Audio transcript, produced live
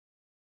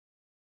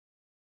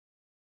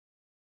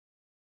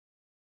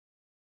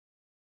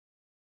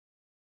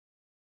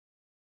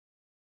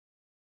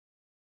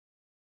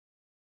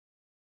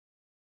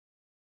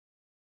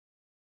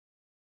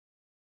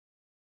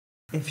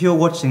If you're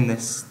watching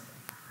this,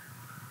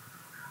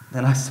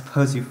 then I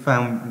suppose you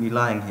found me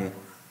lying here.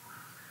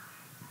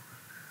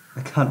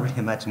 I can't really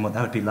imagine what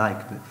that would be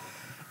like, but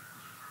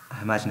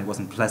I imagine it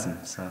wasn't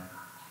pleasant, so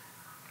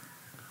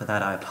for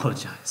that I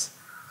apologize.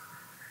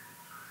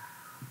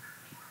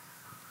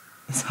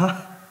 It's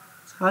hard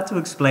to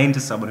explain to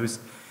someone who's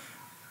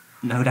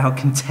no doubt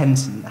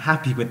content and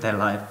happy with their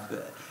life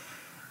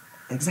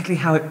exactly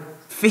how it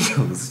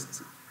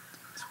feels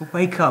to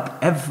wake up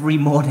every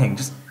morning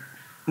just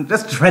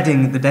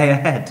dreading the day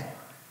ahead.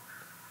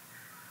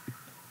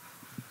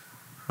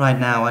 Right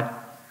now,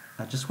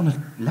 I just want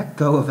to let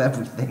go of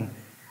everything.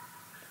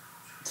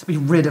 To be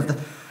rid of the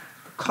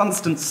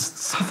constant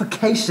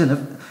suffocation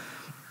of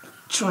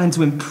trying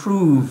to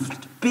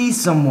improve, to be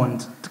someone,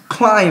 to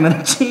climb and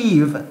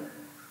achieve,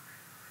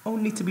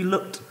 only to be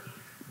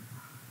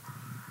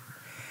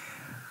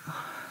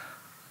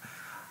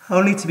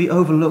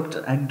overlooked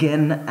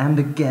again and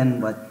again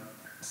by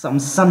some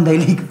Sunday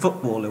league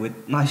footballer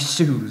with nice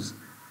shoes.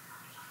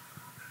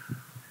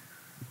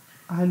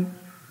 I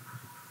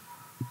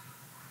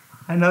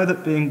know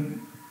that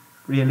being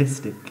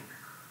realistic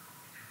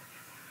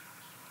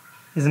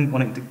isn't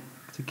wanting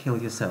to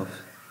kill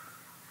yourself.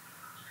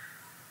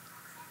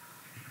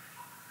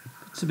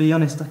 But to be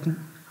honest, I can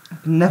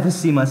never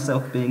see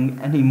myself being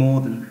any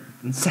more than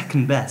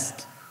second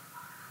best.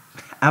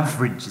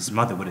 Average, his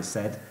mother would have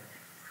said.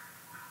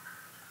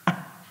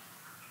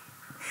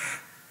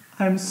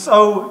 I'm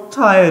so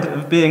tired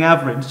of being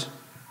average.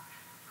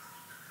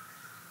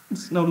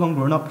 It's no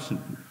longer an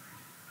option.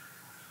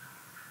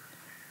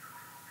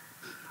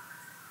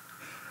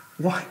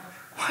 Why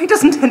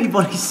doesn't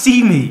anybody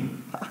see me?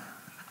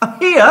 I'm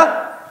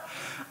here.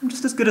 I'm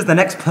just as good as the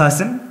next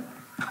person.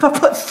 I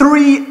put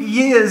 3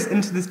 years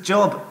into this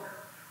job,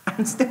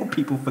 and still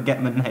people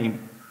forget my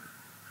name.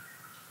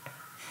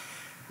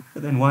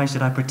 But then why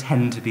should I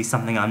pretend to be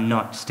something I'm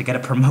not just to get a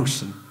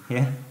promotion,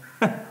 yeah?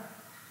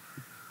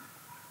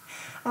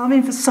 I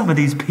mean, for some of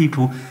these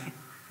people,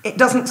 it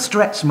doesn't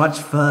stretch much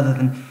further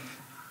than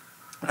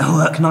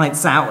work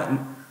nights out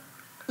and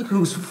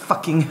who's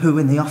fucking who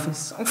in the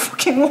office. I'm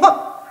fucking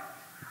what?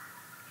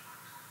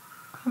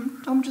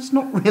 I'm just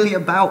not really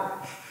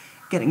about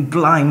getting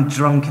blind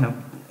drunk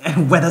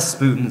in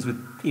Weatherspoons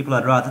with people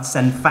I'd rather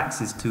send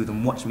faxes to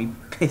than watch me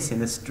piss in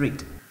the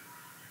street,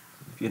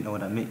 if you know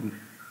what I mean.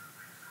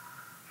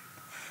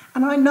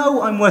 And I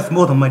know I'm worth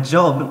more than my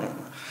job.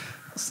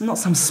 It's not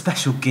some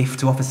special gift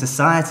to offer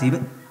society,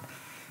 but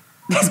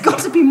there's got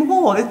to be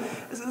more.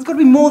 There's got to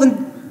be more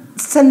than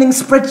sending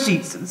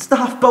spreadsheets and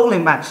staff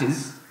bowling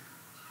matches.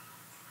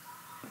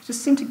 They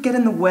just seem to get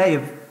in the way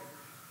of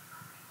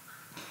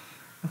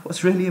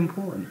what's really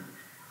important.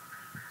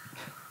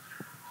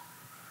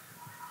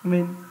 I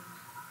mean,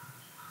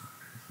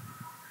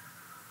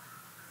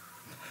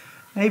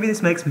 maybe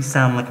this makes me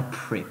sound like a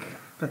prick,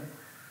 but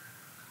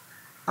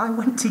I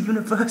went to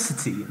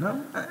university, you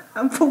know?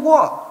 And for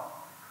what?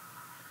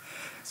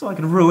 So I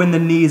could ruin the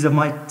knees of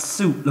my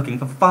suit looking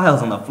for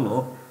files on the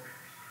floor.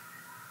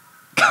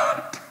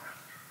 God.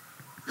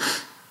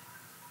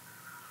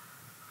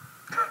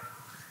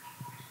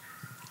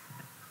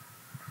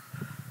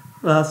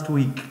 Last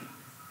week,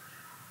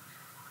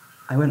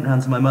 I went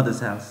round to my mother's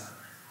house,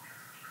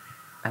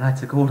 and I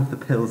took all of the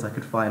pills I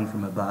could find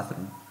from her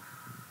bathroom.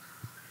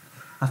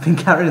 I've been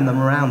carrying them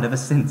around ever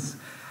since,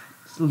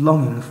 just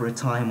longing for a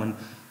time when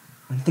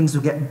things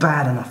would get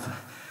bad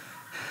enough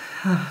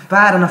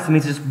for me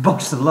to just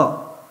box the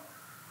lot.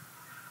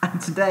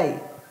 And today,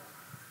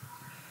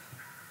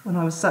 when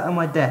I was sat at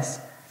my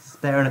desk,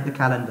 staring at the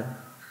calendar,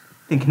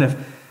 thinking of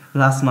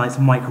last night's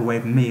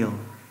microwave meal,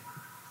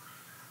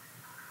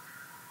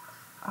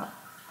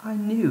 I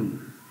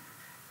knew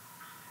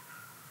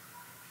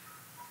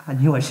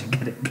I should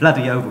get it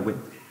bloody over with.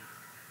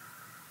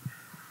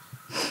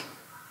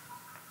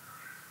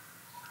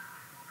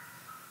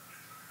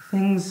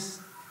 Things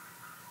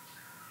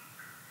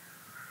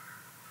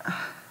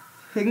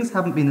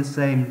haven't been the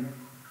same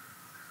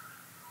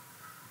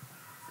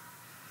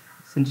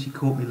since she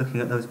caught me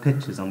looking at those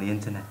pictures on the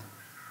internet.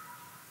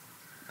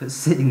 But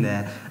sitting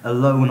there,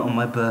 alone on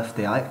my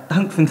birthday, I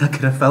don't think I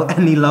could have felt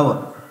any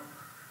lower.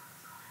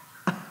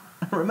 I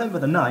remember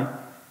the night.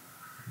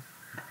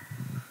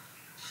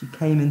 She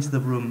came into the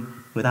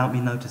room without me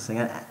noticing,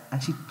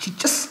 and she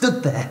just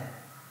stood there.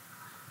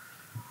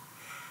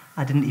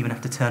 I didn't even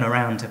have to turn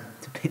around to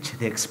picture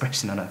the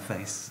expression on her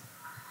face.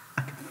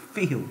 I could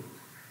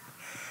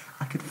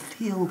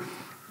feel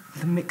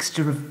the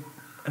mixture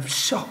of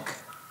shock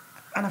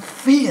and of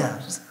fear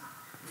just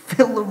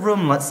fill the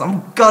room like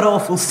some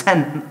god-awful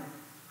scent.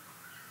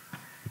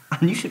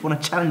 And you should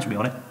want to challenge me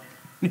on it.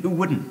 Who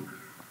wouldn't?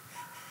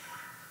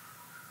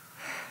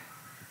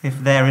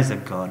 If there is a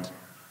God,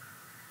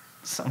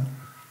 some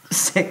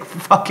sick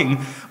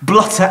fucking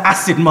blotter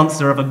acid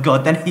monster of a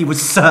God, then he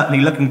was certainly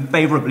looking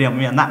favourably on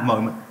me in that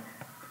moment.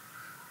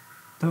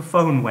 The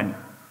phone went,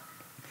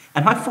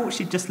 and I thought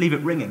she'd just leave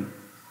it ringing.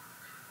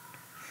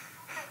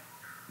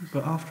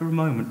 But after a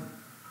moment,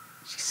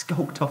 she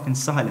skulked off in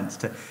silence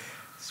to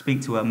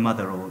speak to her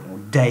mother or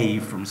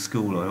Dave from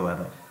school or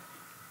whoever.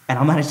 And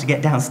I managed to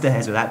get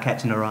downstairs without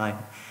catching her eye.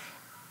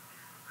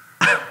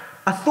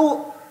 I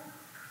thought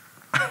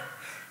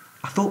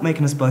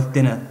making us both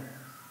dinner,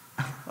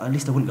 at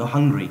least I wouldn't go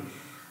hungry.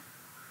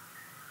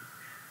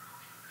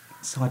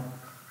 So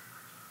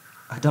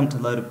I dumped a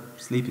load of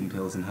sleeping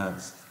pills in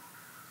hers.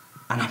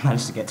 And I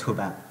managed to get to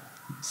about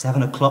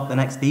 7 o'clock the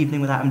next evening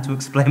without having to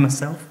explain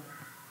myself.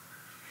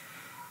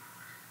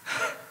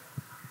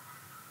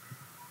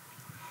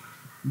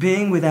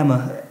 Being with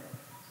Emma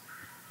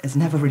has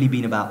never really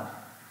been about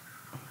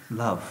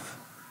love.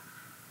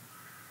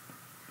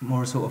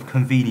 More a sort of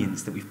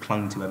convenience that we've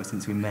clung to ever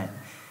since we met.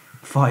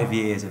 5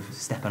 years of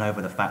stepping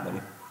over the fact that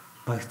we're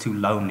both too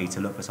lonely to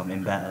look for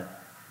something better.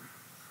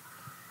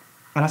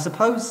 And I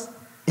suppose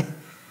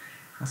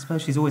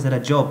she's always had a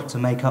job to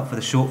make up for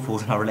the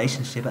shortfalls in our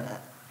relationship.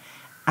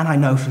 And I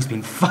know she's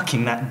been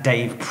fucking that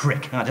Dave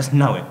prick. I just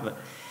know it. But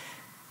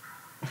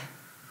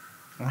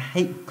I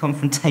hate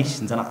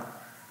confrontations, and I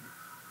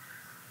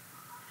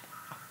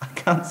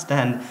can't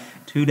stand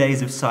 2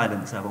 days of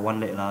silence over one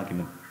little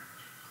argument,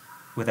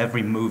 with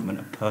every movement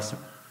a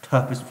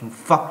purposeful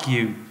fuck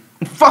you.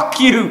 Fuck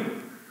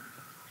you!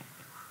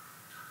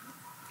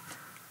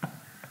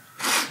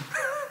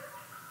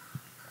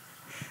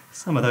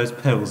 Some of those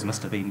pills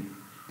must have been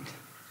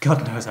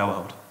God knows how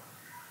old.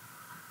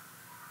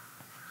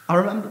 I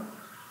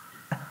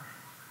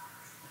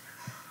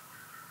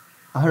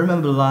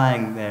remember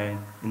lying there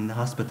in the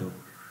hospital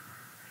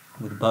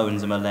with the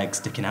bones of my legs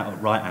sticking out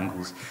at right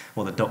angles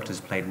while the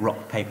doctors played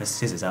rock, paper,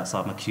 scissors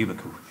outside my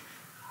cubicle.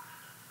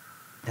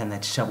 Then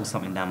they'd shovel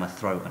something down my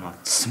throat and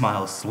I'd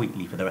smile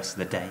sweetly for the rest of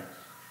the day.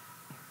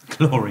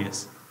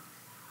 Glorious.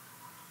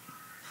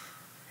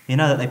 You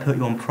know that they put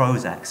you on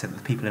Prozac so that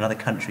the people in other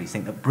countries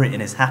think that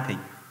Britain is happy.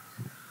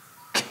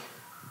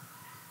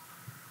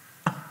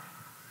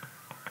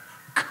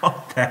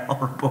 God, they're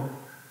horrible.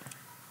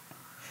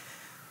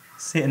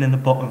 Sitting in the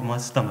bottom of my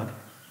stomach,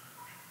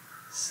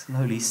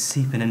 slowly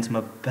seeping into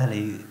my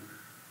belly.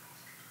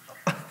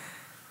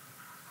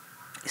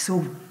 It's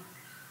all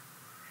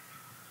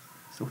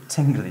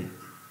tingly.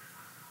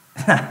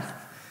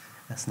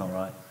 That's not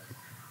right.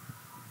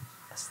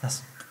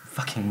 That's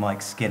fucking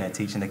Mike Skinner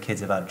teaching the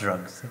kids about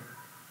drugs.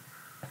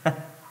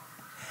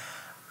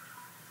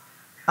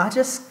 I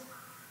just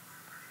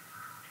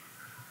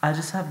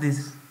have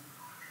these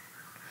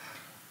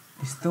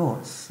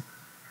thoughts.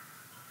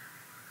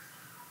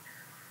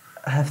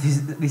 I have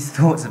these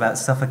thoughts about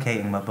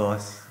suffocating my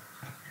boss.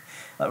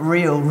 Like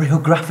real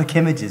graphic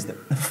images that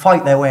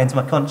fight their way into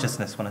my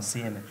consciousness when I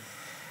see him.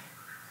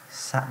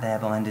 Sat there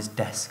behind his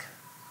desk,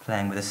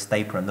 playing with a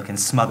stapler and looking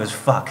smug as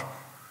fuck.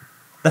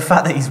 The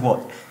fact that he's,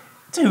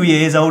 2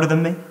 years older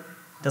than me?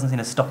 Doesn't seem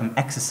to stop him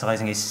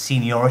exercising his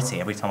seniority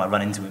every time I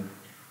run into him.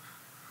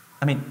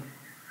 I mean,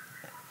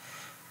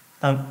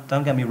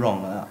 don't get me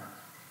wrong,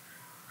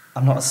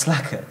 I'm not a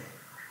slacker.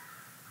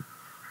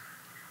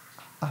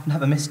 I've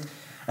never missed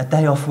a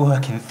day off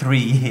work in 3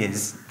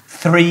 years.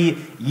 3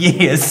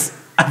 years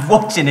of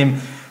watching him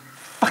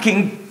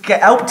fucking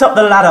get helped up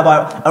the ladder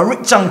by a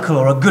rich uncle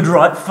or a good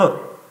right foot.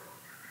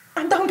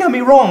 And don't get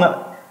me wrong.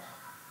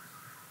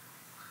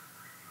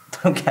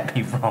 Don't get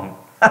me wrong.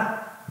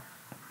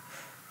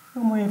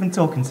 Who am I even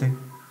talking to?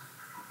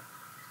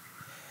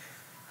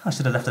 I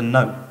should have left a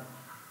note.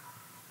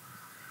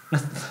 I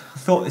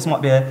thought this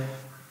might be a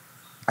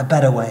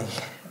better way.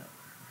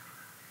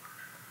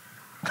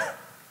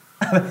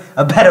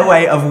 A better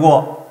way of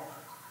what?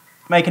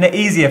 Making it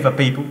easier for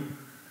people.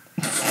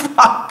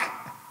 Fuck!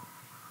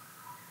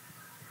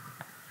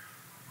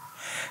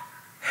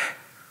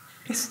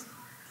 It's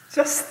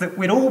just that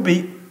we'd all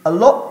be a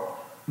lot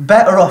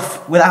better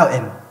off without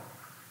him.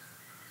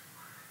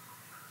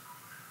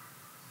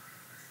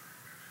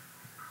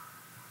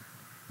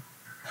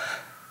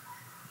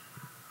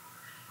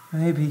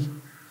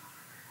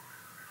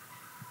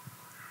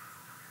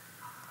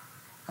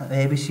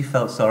 Maybe she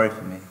felt sorry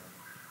for me.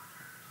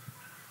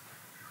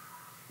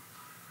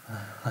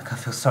 Like I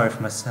feel sorry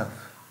for myself.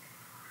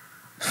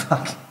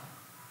 Fuck.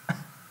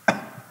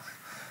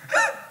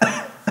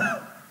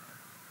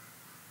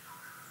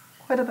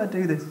 Why did I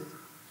do this?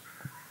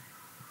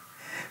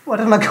 Why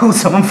didn't I call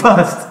someone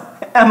first?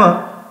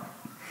 Emma?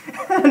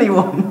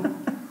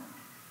 Anyone?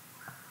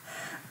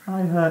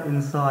 I hurt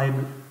inside.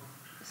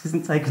 This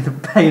isn't taking the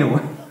pain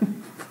away.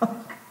 Fuck.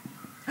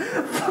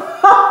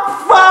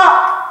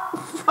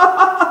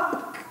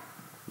 Fuck!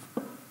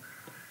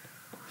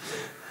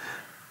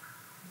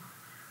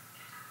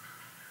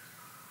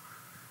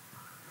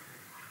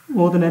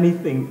 More than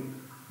anything,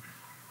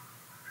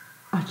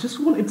 I just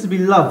wanted to be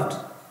loved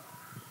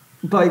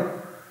by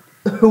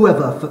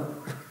whoever for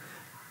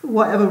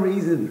whatever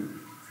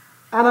reason,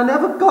 and I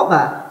never got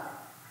that.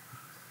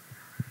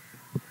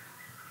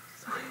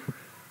 So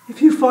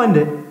if you find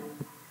it,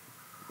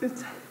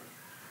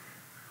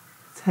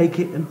 take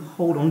it and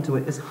hold on to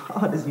it as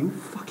hard as you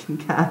fucking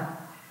can.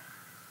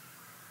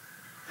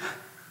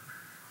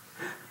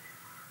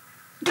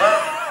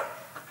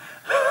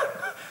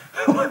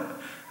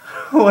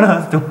 What on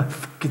earth do I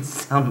fucking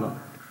sound like?